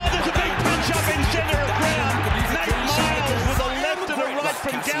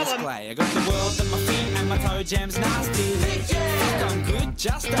Jam's nasty. I'm good,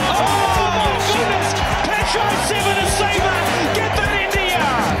 just Oh, my goodness! Petro 7 to Saber! Get that into ya!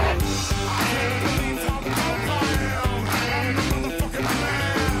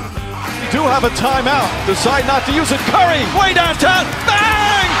 Do have a timeout. Decide not to use it. Curry, way downtown.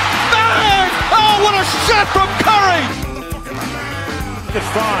 Bang! Bang! Oh, what a shot from Curry! The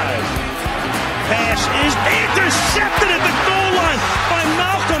 5. Pass is intercepted at the goal line by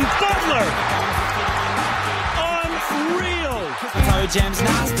Malcolm Butler. Unreal. Toe Jam's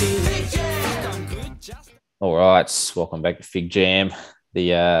nasty. I'm good, just. All right, welcome back to Fig Jam,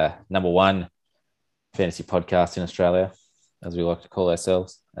 the number one fantasy podcast in Australia, as we like to call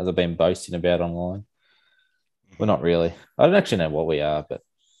ourselves, as I've been boasting about online. Well, not really. I don't actually know what we are, but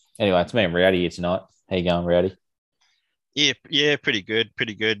anyway, it's me and Rowdy here tonight. How you going, Rowdy? Yeah, pretty good.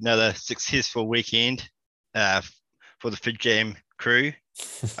 Another successful weekend for the Fig Jam crew.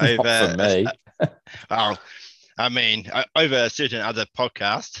 Not for me. Over a certain other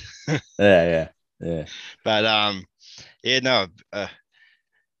podcast. Yeah. But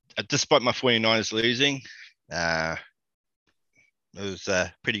despite my 49ers losing, it was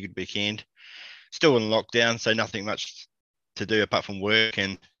a pretty good weekend. Still in lockdown, so nothing much to do apart from work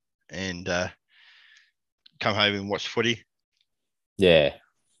and come home and watch footy. Yeah.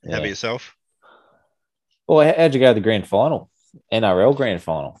 How about yourself? Well, how'd you go to the grand final? NRL grand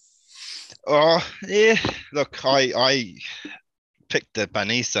final? Oh, yeah. Look, I picked the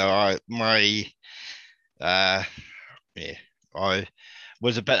Bunnies, so I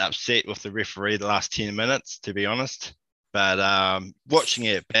was a bit upset with the referee the last 10 minutes, to be honest. But watching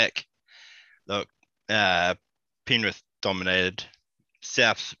it back, look, Penrith dominated.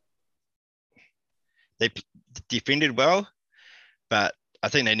 South, they defended well, but I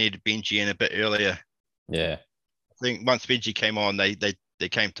think they needed Benji in a bit earlier. Yeah. I think once Benji came on, they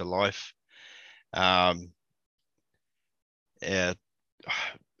came to life. I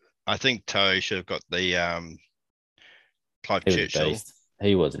think Toe should have got the Clive Churchill.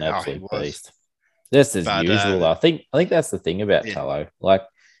 He was an absolute beast. Just as usual. I think that's the thing about Toe. Like,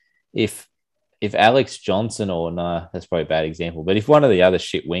 if Alex Johnson that's probably a bad example, but if one of the other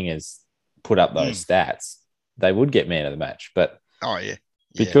shit wingers put up those stats, they would get man of the match. But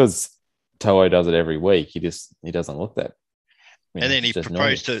because Toho does it every week, he doesn't look that. And then he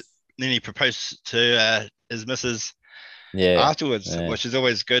proposed to his missus afterwards, which is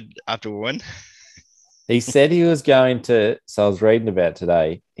always good after a win. He said he was going to, so I was reading about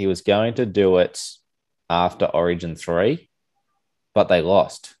today, he was going to do it after Origin 3, but they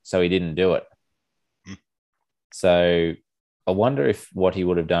lost, so he didn't do it. So I wonder what he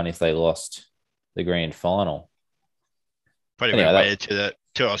would have done if they lost the grand final. Probably went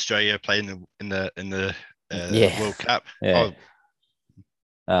to Australia playing in the World Cup. Yeah.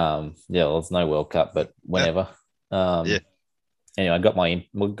 Well, there's no World Cup, but whenever. Anyway, I got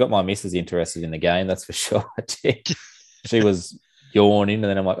my missus interested in the game. That's for sure. She was yawning, and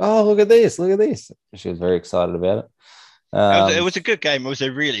then I'm like, "Oh, look at this! She was very excited about it. It was a good game.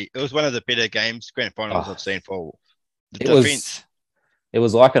 It was one of the better games, grand finals I've seen for the defense. It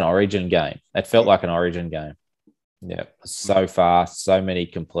was like an Origin game. It felt like an Origin game. Yeah, so fast, so many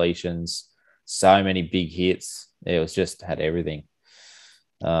completions, so many big hits. It was just had everything.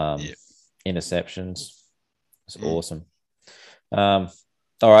 Interceptions. It's awesome. All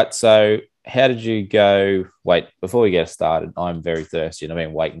right, so how did you go? Wait, before we get started, I'm very thirsty and I've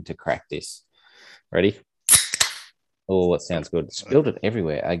been waiting to crack this. Ready? Oh, it sounds good. Spilled it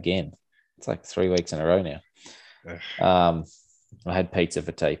everywhere again. It's like 3 weeks in a row now. I had pizza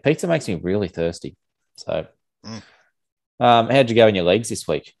for tea. Pizza makes me really thirsty. So, how'd you go in your leagues this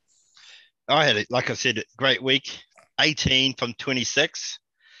week? I had, like I said, a great week. 18 from 26.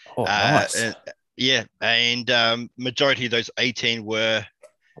 Oh, nice. And majority of those 18 were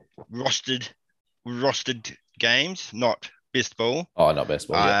rostered games, not best ball. Oh, not best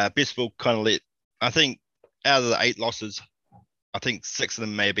ball. Yeah. Best ball kind of I think out of the 8 losses, I think 6 of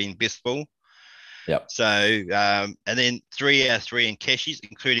them may have been best ball. Yep. So, and then 3 out of 3 in cashies,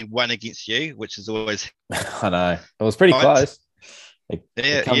 including 1 against you, which is always. I know. It was pretty close.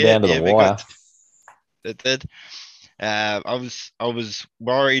 It come down to the wire. It did. I was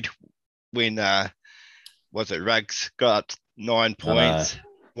worried when Ruggs got 9 points.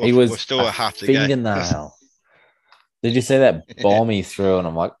 He was still a half to fingernail. Did you see that bomb he threw? And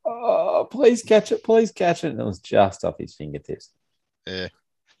I'm like, oh, please catch it. And it was just off his fingertips. Yeah,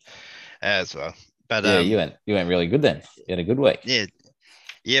 as well. But you went really good then. You had a good week. Yeah.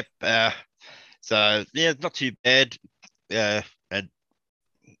 Yep. So not too bad. Had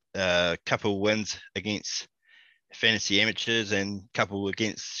a couple wins against fantasy amateurs and a couple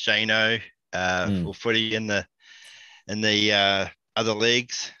against Shano. for footy in the other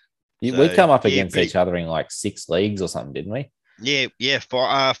leagues. We So, come up yeah, against pretty- each other in like 6 leagues or something, didn't we? Yeah,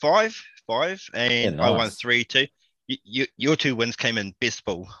 five, and Yeah, I won nice. 3-2. Your 2 wins came in best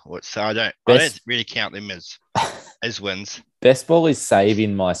ball, so I don't Best- really count them as wins. Best ball is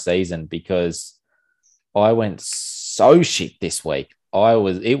saving my season because I went so shit this week.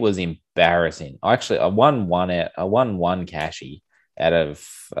 It was embarrassing. I won one cashy out of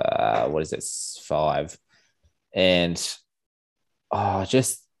 5, and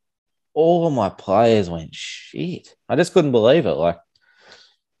just all of my players went shit. I just couldn't believe it.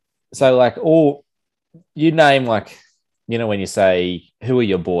 All you name, when you say who are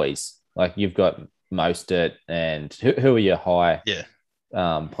your boys, like you've got Mostert and who are your high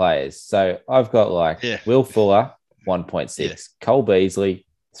players. So I've got Will Fuller 1.6, Yeah. Cole Beasley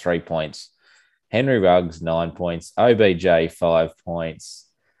 3 points, Henry Ruggs 9 points, OBJ 5 points,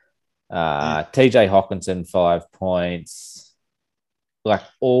 TJ Hawkinson 5 points. Like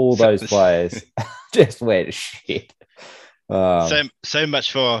all those players just went shit. So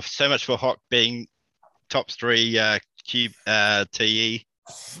much for Hawk being top 3 TE.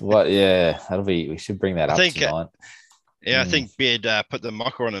 What? Yeah, we should bring that up tonight. I think Beard put the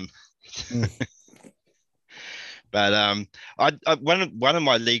mocker on him. But one of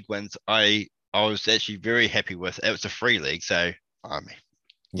my league wins I was actually very happy with. It was a free league, so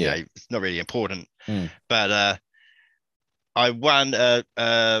it's not really important. But I won a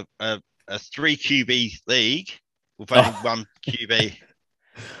 3 QB league with only 1 QB.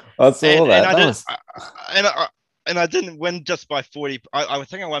 I saw that. And I didn't win just by 40. I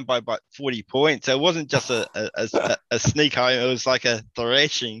think I won by about 40 points. So it wasn't just a sneak home. It was like a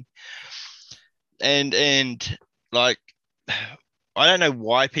thrashing. And like, I don't know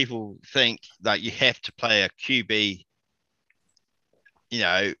why people think that you have to play a QB,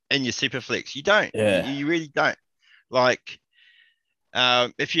 in your super flex. You don't. Yeah. You really don't. Like,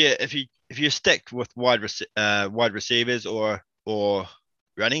 if you stick with wide receivers or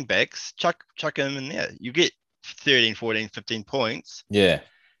running backs, chuck them in there. You get 13, 14, 15 points. Yeah,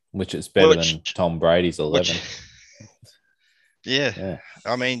 which is better than Tom Brady's 11. Yeah.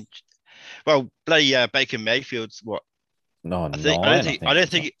 I mean, well, bloody Baker Mayfield's what? No, I don't think.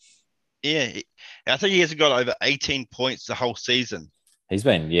 Yeah, I think he hasn't got over 18 points the whole season. He's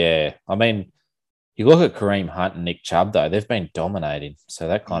been, yeah. I mean, you look at Kareem Hunt and Nick Chubb though; they've been dominating, so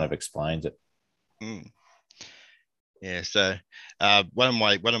that kind of explains it. Yeah. So, one of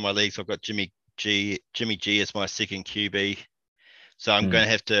my leagues, I've got Jimmy G as my second QB, so I'm going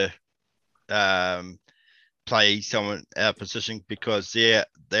to have to play someone out of position because the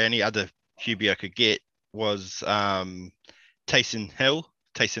only other QB I could get was Taysom Hill.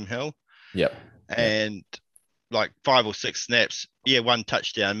 Yep. And like 5 or 6 snaps, one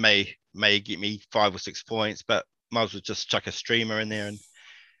touchdown may get me 5 or 6 points, but might as well just chuck a streamer in there and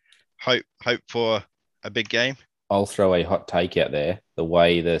hope for a big game. I'll throw a hot take out there. The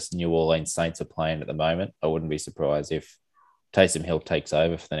way the New Orleans Saints are playing at the moment, I wouldn't be surprised if Taysom Hill takes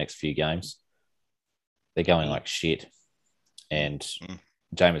over for the next few games. They're going like shit. And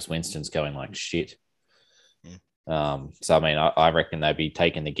Jameis Winston's going like shit. So, I mean, I reckon they'd be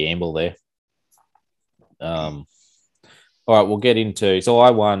taking the gamble there. All right, we'll get into... So,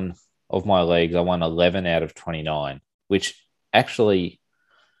 I won, of my leagues, I won 11 out of 29, which actually...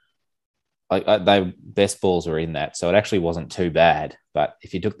 they best balls were in that, so it actually wasn't too bad. But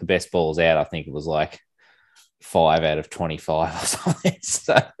if you took the best balls out, I think it was like 5 out of 25 or something.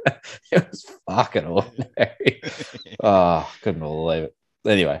 So it was fucking ordinary. Couldn't believe it.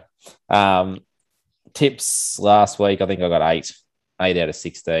 Anyway, tips last week, I think I got 8 out of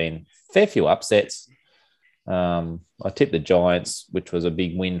 16. Fair few upsets. I tipped the Giants, which was a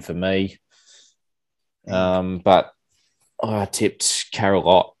big win for me. But I tipped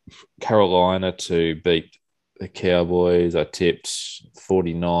Carolina to beat the Cowboys. I tipped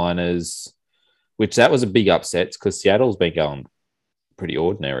 49ers, which that was a big upset because Seattle's been going pretty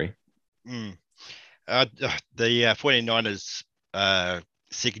ordinary. The 49ers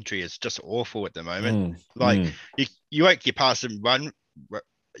secondary is just awful at the moment. You won't get past them running,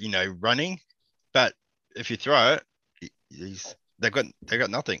 but if you throw it, they've got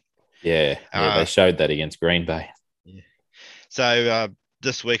nothing. Yeah, they showed that against Green Bay. Yeah. So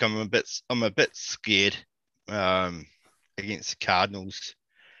this week I'm a bit scared against the Cardinals.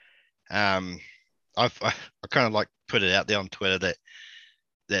 I kind of like put it out there on Twitter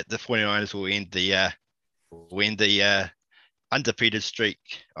that the 49ers will end the undefeated streak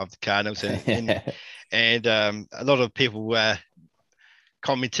of the Cardinals, and a lot of people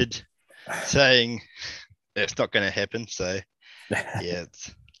commented saying it's not going to happen. So yeah,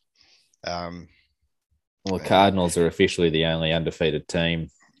 Well, the Cardinals are officially the only undefeated team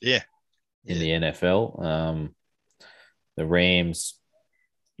Yeah. in the NFL. The Rams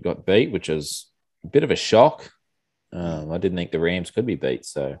got beat, which was a bit of a shock. I didn't think the Rams could be beat.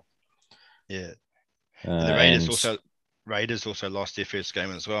 So Yeah. And the Raiders also lost their first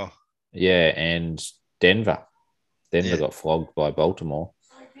game as well. Yeah, and Denver Yeah. got flogged by Baltimore.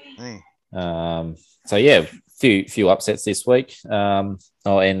 Mm. So yeah, few upsets this week. Carolina,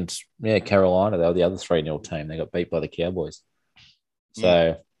 they were the other 3-0 team. They got beat by the Cowboys.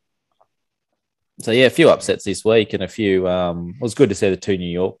 So yeah, a few upsets this week and a few. It was good to see the two New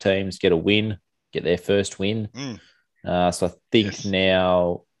York teams get their first win. So I think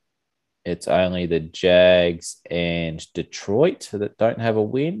now it's only the Jags and Detroit that don't have a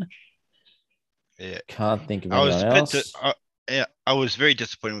win. Yeah, can't think of anyone else. I was very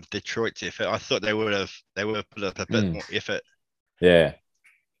disappointed with Detroit's effort. I thought they would have put up a bit more effort. Yeah.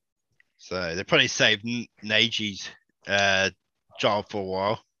 So they probably saved Najee's job for a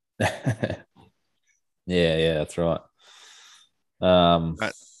while. Yeah, that's right.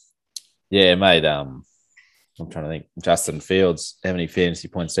 Yeah, mate. I'm trying to think. Justin Fields, how many fantasy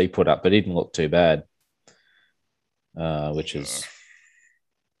points he put up, but he didn't look too bad. Which is,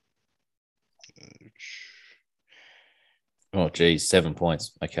 oh geez, 7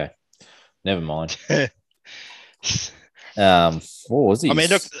 points. Okay, never mind. What was he? I mean,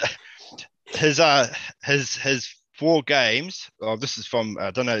 look, his 4 games. Oh, this is from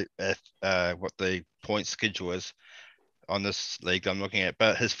I don't know what the point schedule is on this league I'm looking at,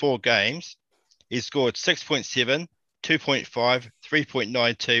 but his 4 games, he scored 6.7, 2.5,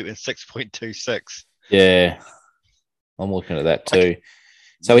 3.92, and 6.26. Yeah, I'm looking at that too.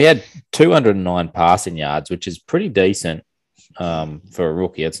 So he had 209 passing yards, which is pretty decent for a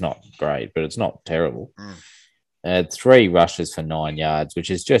rookie. It's not great, but it's not terrible. Had 3 rushes for 9 yards,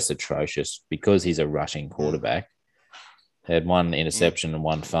 which is just atrocious because he's a rushing quarterback. Had 1 interception and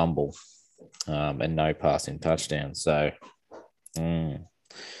 1 fumble, and no passing touchdown. So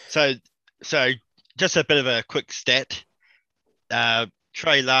just a bit of a quick stat.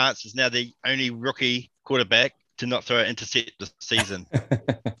 Trey Lance is now the only rookie quarterback to not throw an intercept this season. It's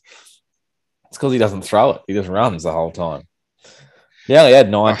because he doesn't throw it. He just runs the whole time. He only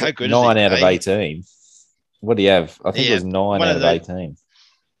had 9 out of 18. What do you have? I think it was 9 out of 18.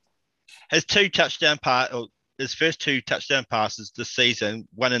 His his first 2 touchdown passes this season,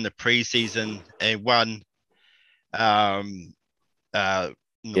 one in the preseason and one in the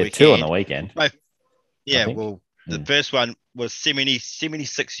weekend. 2 on the weekend. The first one was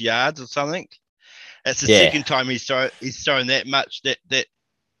 76 yards or something. That's the second time he's thrown that much that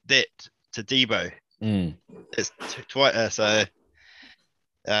to Debo. It's twice. So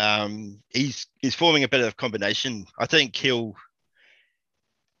he's forming a bit of combination. I think it'll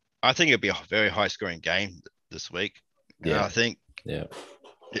be a very high scoring game this week. Yeah, I think. Yeah.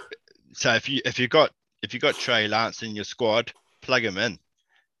 So if you got Trey Lance in your squad, plug him in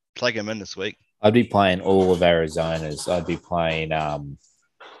this week. I'd be playing all of Arizona's. I'd be playing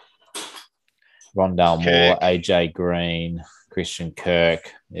Rondale Moore, AJ Green, Christian Kirk.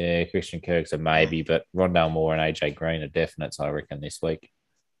 Yeah, Christian Kirk's a maybe, but Rondale Moore and AJ Green are definites, I reckon, this week.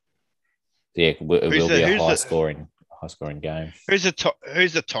 Yeah, it will be a high scoring game. Who's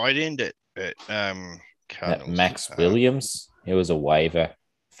the tight end at Cardinals? Max Williams. He was a waiver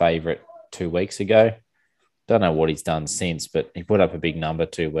favorite 2 weeks ago. Don't know what he's done since, but he put up a big number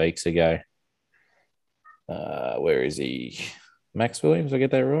 2 weeks ago. Where is he? Max Williams, I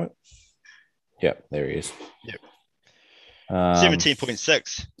get that right? Yep, there he is. Yep.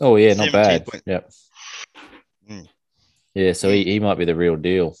 17.6. Oh, yeah, not bad. Yep. Yeah, so he might be the real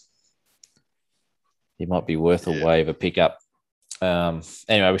deal. He might be worth a waiver pickup.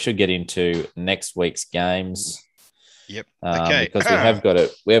 Anyway, we should get into next week's games. Yep. Okay. Because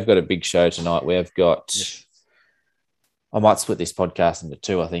we have got a big show tonight. We have got. Yes. I might split this podcast into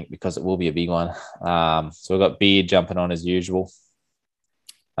 2, I think, because it will be a big one. So we've got Beard jumping on as usual.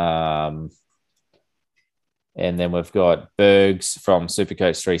 And then we've got Bergs from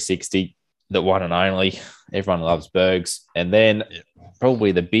Supercoach 360, the one and only. Everyone loves Bergs. And then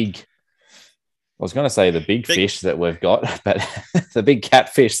probably the big, I was going to say the big fish that we've got, but the big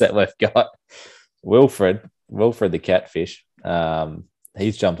catfish that we've got, Wilfred the catfish.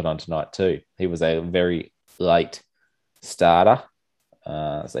 He's jumping on tonight too. He was a very late starter.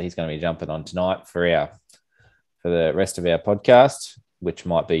 So he's going to be jumping on tonight for the rest of our podcast, which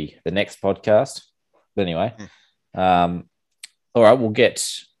might be the next podcast. But anyway, all right, we'll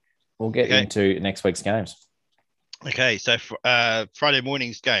get into next week's games. Okay, so Friday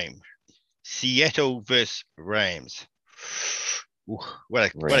morning's game, Seattle versus Rams. Ooh, what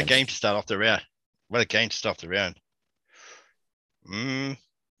a Rams. game to start off the round. What a game to start off the round. You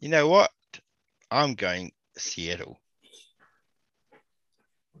know what? I'm going Seattle.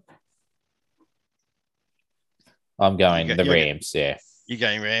 I'm going the Rams. Yeah. You're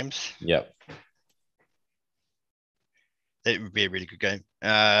going Rams. Yep. That would be a really good game.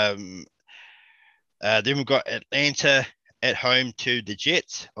 Then we've got Atlanta at home to the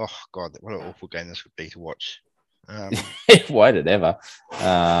Jets. Oh God, what an awful game this would be to watch. Why did ever?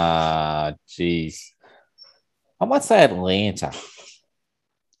 Jeez. I might say Atlanta.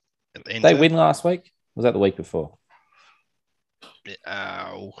 They win last week? Was that the week before?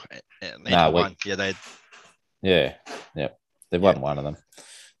 Atlanta won. Yeah, they won one of them.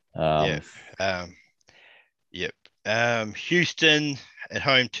 Houston at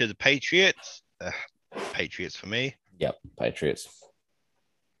home to the Patriots. Patriots for me. Yep, Patriots.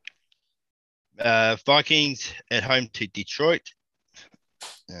 Vikings at home to Detroit.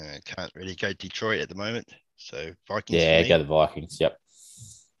 Can't really go Detroit at the moment, so Vikings. Yeah, go the Vikings. Yep.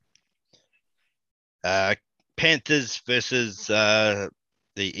 Panthers versus the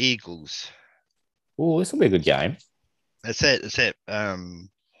Eagles. Oh, this will be a good game. It's at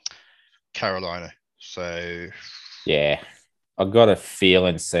Carolina. So yeah, I've got a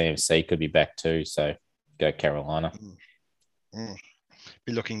feeling CMC could be back too. So go Carolina.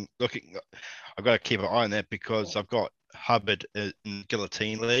 Be looking. I've got to keep an eye on that because I've got Hubbard in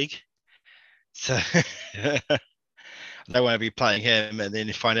Guillotine League. So I don't want to be playing him and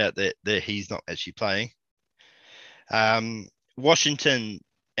then find out that he's not actually playing. Washington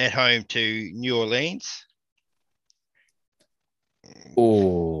at home to New Orleans.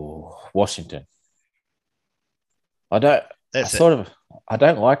 Oh, Washington. I don't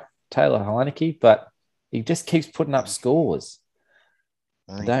like Taylor Heineke, but he just keeps putting up scores.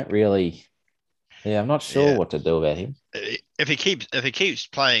 I don't really. Yeah, I'm not sure what to do about him. If he keeps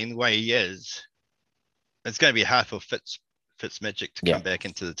playing the way he is, it's going to be hard for Fitzmagic to come back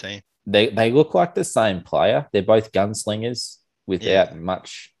into the team. They look like the same player. They're both gunslingers without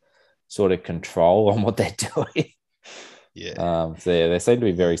much sort of control on what they're doing. Yeah. So they seem to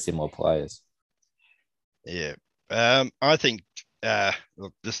be very similar players. Yeah. I think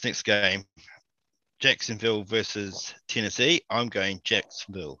this next game, Jacksonville versus Tennessee, I'm going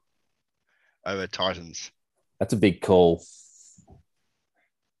Jacksonville over Titans. That's a big call.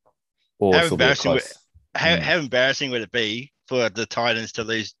 How embarrassing would it be for the Titans to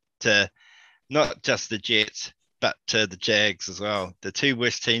lose to not just the Jets, but to the Jags as well, the two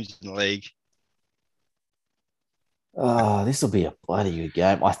worst teams in the league? Oh, this will be a bloody good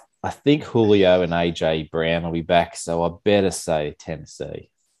game. I think Julio and AJ Brown will be back, so I better say Tennessee.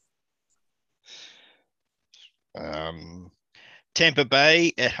 Tampa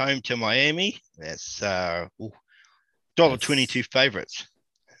Bay at home to Miami. That's $1.22 favorites.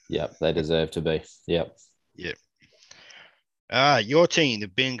 Yep, they deserve to be. Yep. Your team, the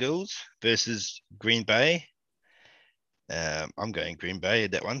Bengals versus Green Bay. I'm going Green Bay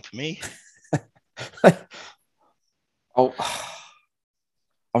at that one for me. I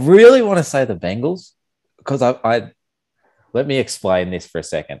really want to say the Bengals because I let me explain this for a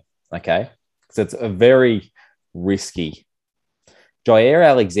second, okay? Because it's a very risky. Jair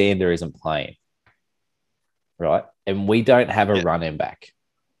Alexander isn't playing, right? And we don't have a running back.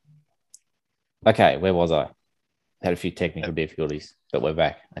 Okay, where was I? Had a few technical difficulties, but we're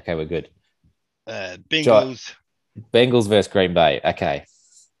back. Okay, we're good. Bengals versus Green Bay. Okay,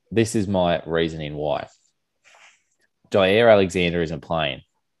 this is my reasoning why. Jair Alexander isn't playing.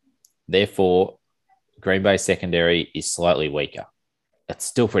 Therefore, Green Bay secondary is slightly weaker. It's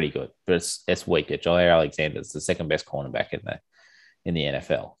still pretty good, but it's weaker. Jair Alexander is the second best cornerback in the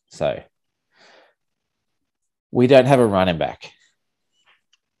NFL. So we don't have a running back.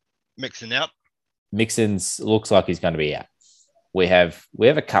 Mixon out. Mixon's looks like he's going to be out. We have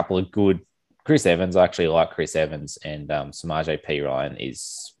a couple of good. Chris Evans, I actually like Chris Evans, and Samaje Perine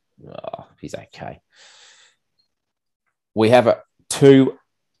is he's okay. We have three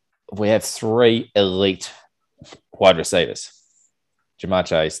elite wide receivers. Jamar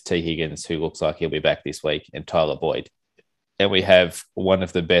Chase, T. Higgins, who looks like he'll be back this week, and Tyler Boyd. And we have one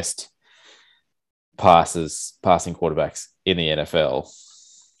of the best passing quarterbacks in the NFL.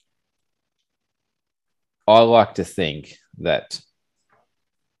 I like to think that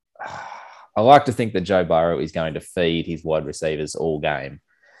Joe Burrow is going to feed his wide receivers all game,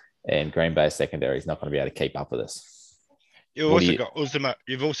 and Green Bay secondary is not going to be able to keep up with us. You've also got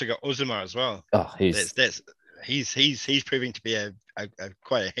Uzomah as well. Oh, he's proving to be a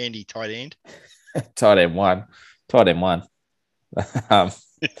quite a handy tight end. Tight end one.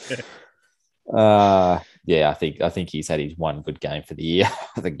 Yeah, I think he's had his one good game for the year.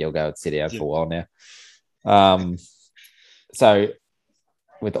 I think he'll go and sit down for a while now. So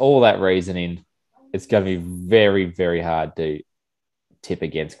with all that reasoning, it's going to be very, very hard to tip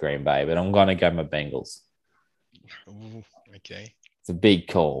against Green Bay, but I'm going to go my Bengals. Ooh, okay. It's a big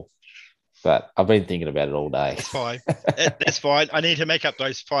call, but I've been thinking about it all day. It's fine. That's fine. I need to make up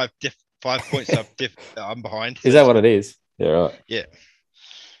those 5 points I'm behind. Is that what it is? Yeah, right. Yeah.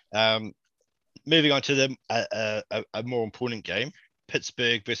 Moving on to a more important game,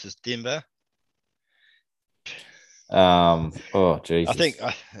 Pittsburgh versus Denver. Oh, Jesus. I think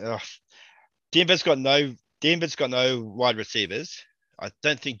Denver's got no wide receivers. I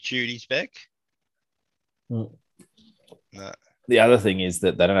don't think Judy's back. Mm. No. The other thing is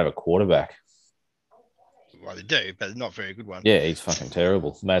that they don't have a quarterback. Well, they do, but not a very good one. Yeah, he's fucking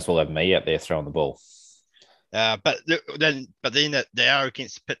terrible. May as well have me out there throwing the ball. But then they are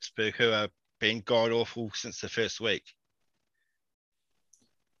against Pittsburgh, who have been god awful since the first week.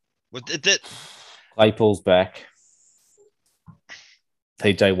 Claypool's back.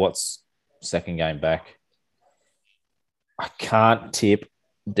 TJ Watt's second game back. I can't tip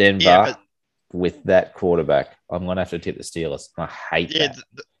Denver with that quarterback. I'm going to have to tip the Steelers. I hate that.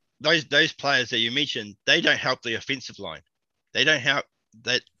 Those players that you mentioned, they don't help the offensive line. They don't help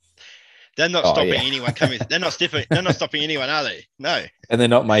that. They're not stopping anyone coming. They're not stopping anyone, are they? No. And they're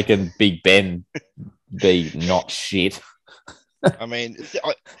not making Big Ben be not shit. I mean,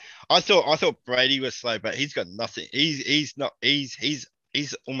 I thought Brady was slow, but he's got nothing. He's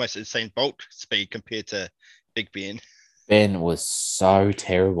almost the same Bolt speed compared to Big Ben. Ben was so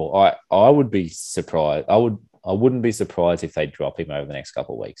terrible. I would be surprised. I wouldn't be surprised if they drop him over the next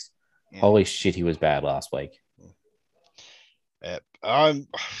couple of weeks. Yeah. Holy shit, he was bad last week. Look,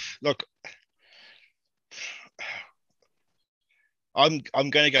 I'm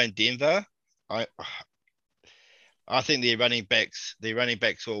going to go in Denver. I think the running backs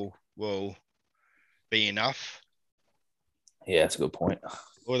will be enough. Yeah, that's a good point.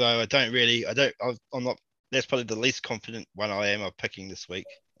 Although I'm not. That's probably the least confident one I am of picking this week,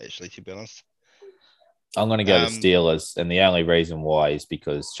 actually, to be honest. I'm going to go the Steelers, and the only reason why is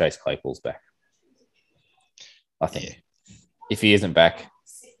because Chase Claypool's back. I think. Yeah. If he isn't back,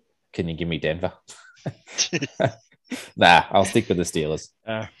 can you give me Denver? Nah, I'll stick with the Steelers.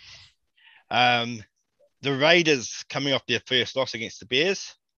 The Raiders coming off their first loss against the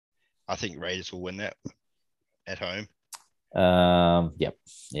Bears. I think Raiders will win that at home. Yep.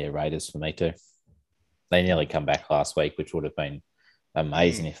 Yeah, Raiders for me too. They nearly come back last week, which would have been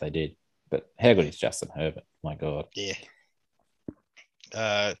amazing if they did. But how good is Justin Herbert? My God. Yeah.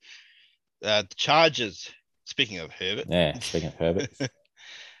 The Chargers, speaking of Herbert. Yeah, speaking of Herbert.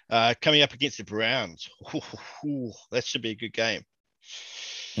 Coming up against the Browns. That should be a good game.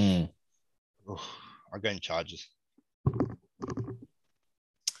 I'll go in Chargers.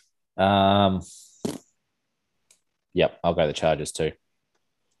 Yep, I'll go the Chargers too.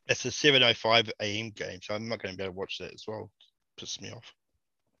 It's a 7:05 a.m. game, so I'm not going to be able to watch that as well. Pisses me off.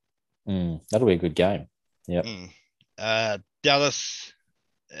 That'll be a good game. Yep. Dallas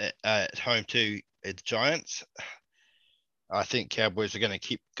at home to the Giants. I think Cowboys are going to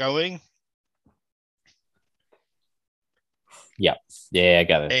keep going. Yep. Yeah,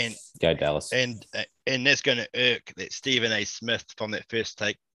 go Dallas. And that's going to irk that Stephen A. Smith from that First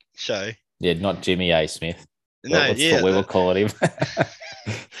Take show. Yeah, not Jimmy A. Smith. No, that's what we were calling him.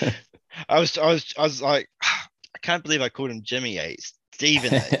 I was like, I can't believe I called him Jimmy A.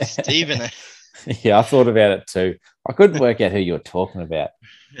 Stephen A. Stephen A. Yeah, I thought about it too. I couldn't work out who you were talking about.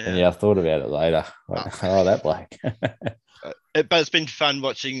 Yeah. And I thought about it later. Like, that bloke. But it's been fun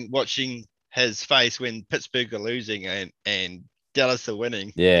watching his face when Pittsburgh are losing and Dallas are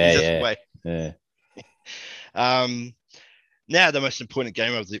winning. Yeah. Now the most important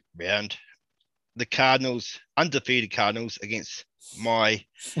game of the round, the Cardinals, undefeated Cardinals against my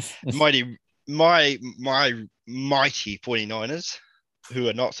mighty 49ers, who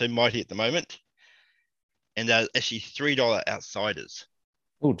are not so mighty at the moment, and they're actually $3 outsiders.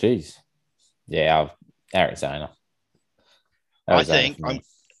 Oh, geez. Yeah, Arizona. I think I'm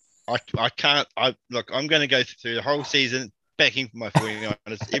going to go through the whole season backing for my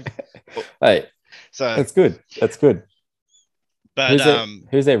 49ers. Hey, so that's good. That's good. But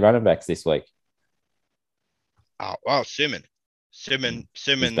who's their running backs this week? Oh, well, Sermon.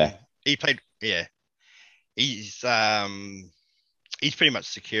 He played. Yeah, he's pretty much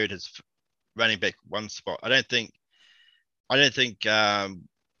secured his running back one spot. I don't think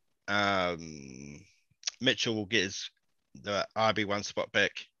Mitchell will get the RB1 spot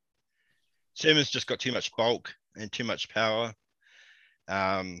back. Sermon's just got too much bulk and too much power.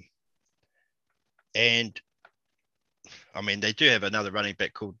 And I mean, they do have another running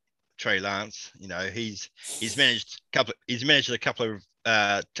back called Trey Lance. You know, he's managed a couple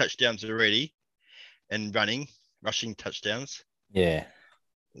of touchdowns already, and rushing touchdowns. Yeah.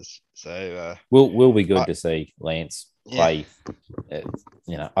 So will be good to see Lance play. Yeah.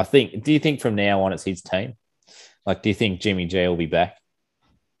 You know, I think. Do you think from now on it's his team? Like, do you think Jimmy G will be back? I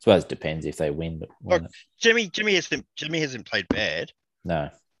suppose it depends if they win. But look, Jimmy hasn't played bad.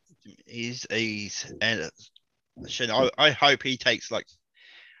 No, he's and I hope he takes like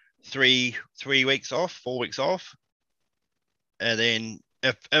 3 weeks off, 4 weeks off, and then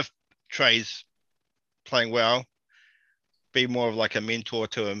if Trey's playing well, be more of like a mentor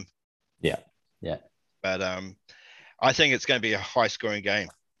to him. Yeah. But I think it's going to be a high scoring game.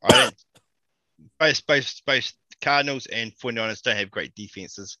 I don't. Both Cardinals and 49ers don't have great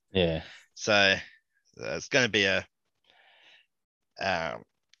defenses. Yeah. So it's going to be a. I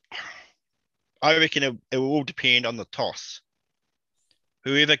reckon it will all depend on the toss.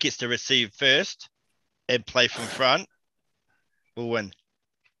 Whoever gets to receive first and play from front will win.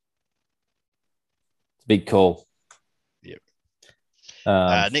 It's a big call. Yep.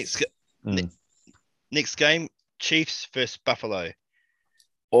 Next game, Chiefs versus Buffalo.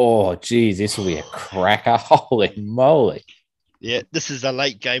 Oh, geez, this will be a cracker. Holy moly. Yeah, this is a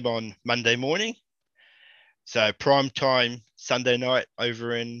late game on Monday morning. So prime time Sunday night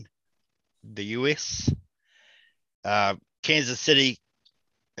over in the US. Kansas City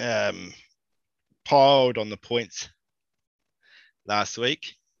piled on the points last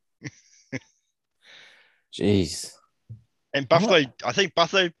week. Jeez. And Buffalo, I think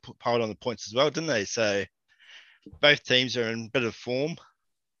Buffalo piled on the points as well, didn't they? So both teams are in a bit of form.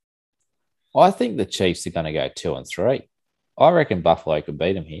 I think the Chiefs are going to go 2-3. I reckon Buffalo could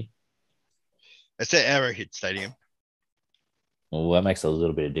beat them here. It's at Arrowhead Stadium. Well, that makes a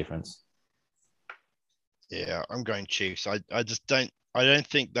little bit of difference. Yeah, I'm going Chiefs. I don't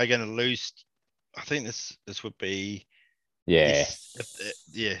think they're going to lose. I think this would be. Yeah.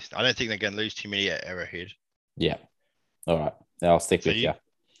 I don't think they're going to lose too many at Arrowhead. Yeah. All right. I'll stick with you.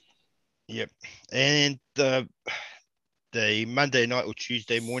 Yep. And the Monday night or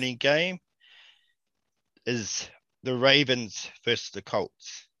Tuesday morning game is the Ravens versus the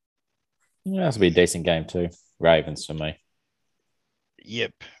Colts. Yeah, that's be a decent game too. Ravens for me.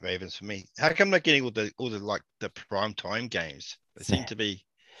 Yep, Ravens for me. How come they're getting all the like the prime time games? They seem to be.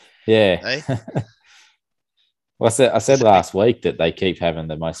 Yeah. Eh? Well, I said last week that they keep having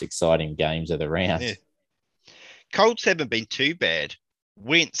the most exciting games of the round. Yeah. Colts haven't been too bad.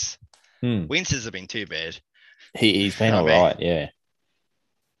 Wentz hasn't been too bad. He's been all right, yeah.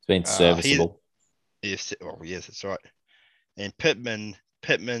 It's been serviceable. Yes, that's right. And Pittman's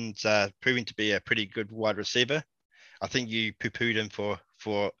proving to be a pretty good wide receiver. I think you poo-pooed him for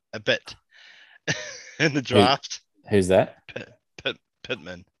a bit in the draft. Who's that?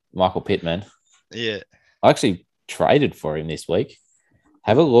 Pittman. Michael Pittman. Yeah. I actually traded for him this week.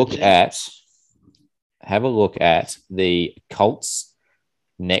 Have a look at the Colts'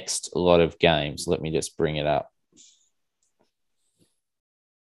 next lot of games. Let me just bring it up.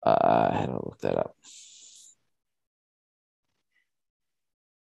 How do I look that up?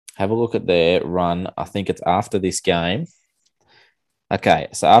 Have a look at their run. I think it's after this game. Okay,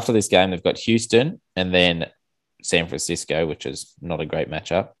 so after this game, they've got Houston and then San Francisco, which is not a great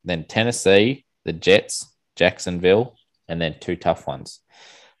matchup. Then Tennessee, the Jets, Jacksonville, and then 2 tough ones.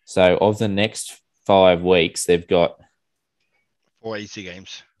 So of the next 5 weeks, they've got 4 easy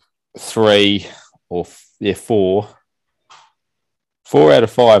games. 4. 4 out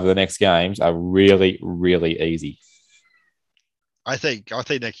of 5 of the next games are really, really easy. I think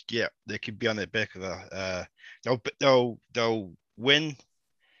they could be on their back of a. They'll win.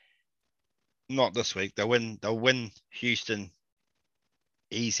 Not this week. They'll win Houston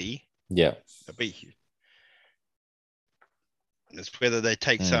easy. Yeah. They'll beat you. It's whether they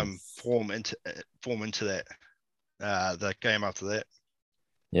take some form into that the game after that.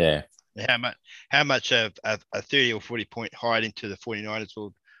 Yeah. How much of a 30 or 40 point hide into the 49ers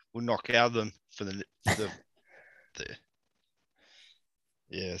will knock out of them for the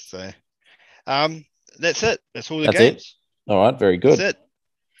yeah, so that's it. That's all the games. All right, very good. That's it.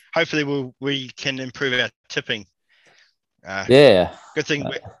 Hopefully we can improve our tipping. Yeah. Good thing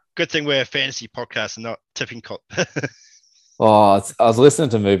we're a fantasy podcast and not tipping cop. I was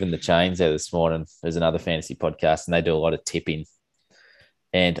listening to Moving the Chains there this morning. There's another fantasy podcast and they do a lot of tipping.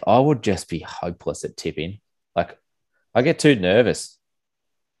 And I would just be hopeless at tipping. Like, I get too nervous.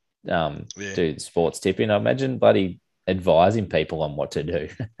 Do sports tipping. I imagine bloody advising people on what to do.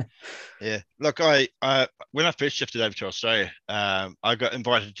 Yeah. Look, I when I first shifted over to Australia, I got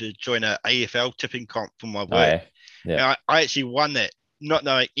invited to join a AFL tipping comp for my work. Yeah. And I actually won that, not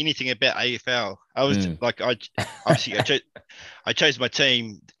knowing anything about AFL. I was like, I chose my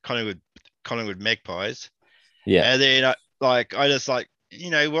team, Collingwood Magpies. Yeah. And then I just like,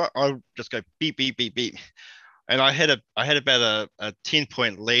 you know what? I'll just go beep beep beep beep. And I had about a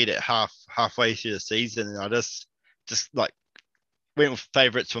 10-point lead at halfway through the season, and I just like went with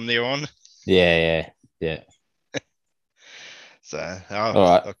favourites from there on. Yeah. So all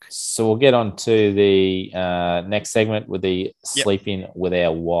right. Look. So we'll get on to the next segment with the sleeping with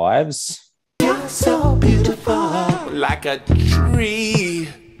our wives. You're so beautiful, like a tree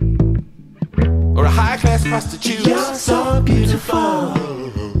or a high-class prostitute. You're so beautiful.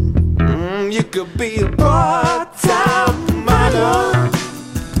 You could be a part-time model.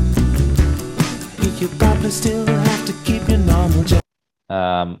 You probably still have to keep your normal job.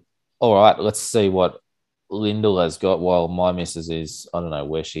 All right, let's see what Lyndall has got while my missus is, I don't know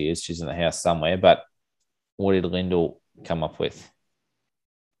where she is. She's in the house somewhere, but what did Lyndall come up with?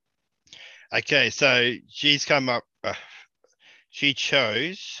 Okay, so she's come up, she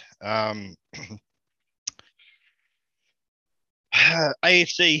chose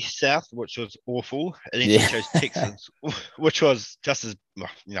AFC South, which was awful, and then she chose Texans, which was just as,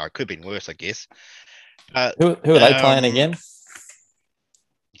 it could have been worse, I guess. Who are they playing again?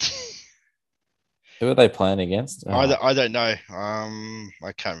 Who are they playing against? Oh. I don't know.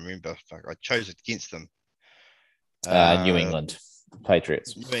 I can't remember. I chose against them. New England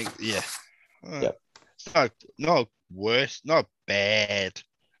Patriots. Yeah. Yep. Not worse, not bad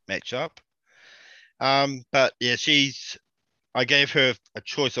matchup. But yeah, I gave her a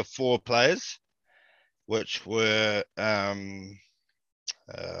choice of 4 players, which were what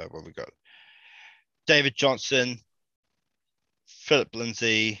we got? David Johnson, Philip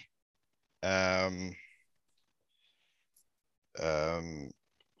Lindsay, the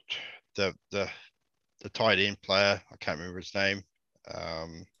tight end player, I can't remember his name.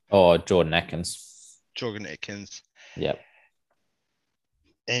 Jordan Atkins. Jordan Atkins. Yep.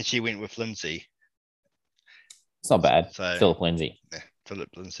 And she went with Lindsay. It's not bad. So, Philip Lindsay. Yeah, Philip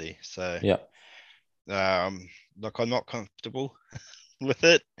Lindsay. So yep. Look, I'm not comfortable with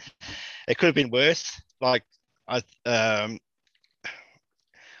it. It could have been worse. Like I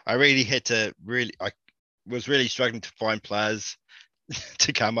really had to I was really struggling to find players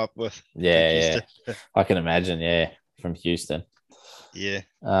to come up with. Yeah. I can imagine. Yeah, from Houston. Yeah.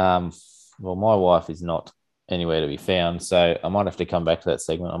 Well, my wife is not anywhere to be found, so I might have to come back to that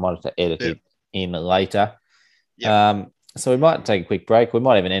segment. I might have to edit it in later. Yep. So we might take a quick break. We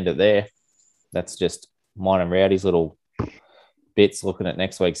might even end it there. That's just mine and Rowdy's little bits looking at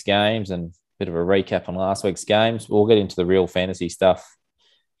next week's games and a bit of a recap on last week's games. We'll get into the real fantasy stuff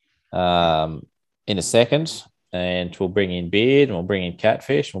in a second, and we'll bring in Beard, and we'll bring in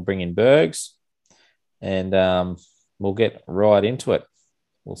Catfish, and we'll bring in Bergs, and we'll get right into it.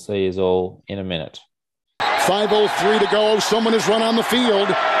 We'll see you all in a minute. 5:03 to go. Someone has run on the field.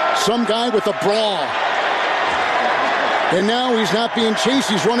 Some guy with a bra. And now he's not being chased.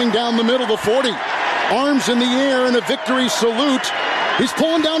 He's running down the middle of the 40. Arms in the air in a victory salute. He's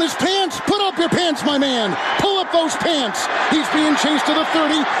pulling down his pants. Put up your pants, my man. Pull up those pants. He's being chased to the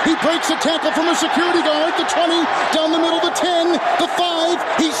 30. He breaks a tackle from a security guard. The 20, down the middle, the 10, the 5.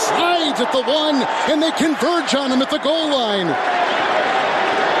 He slides at the 1, and they converge on him at the goal line.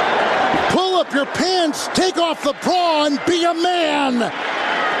 Pull up your pants. Take off the bra and be a man.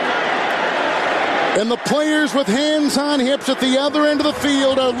 And the players with hands on hips at the other end of the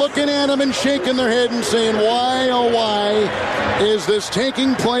field are looking at him and shaking their head and saying, why, oh, why is this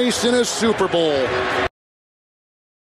taking place in a Super Bowl?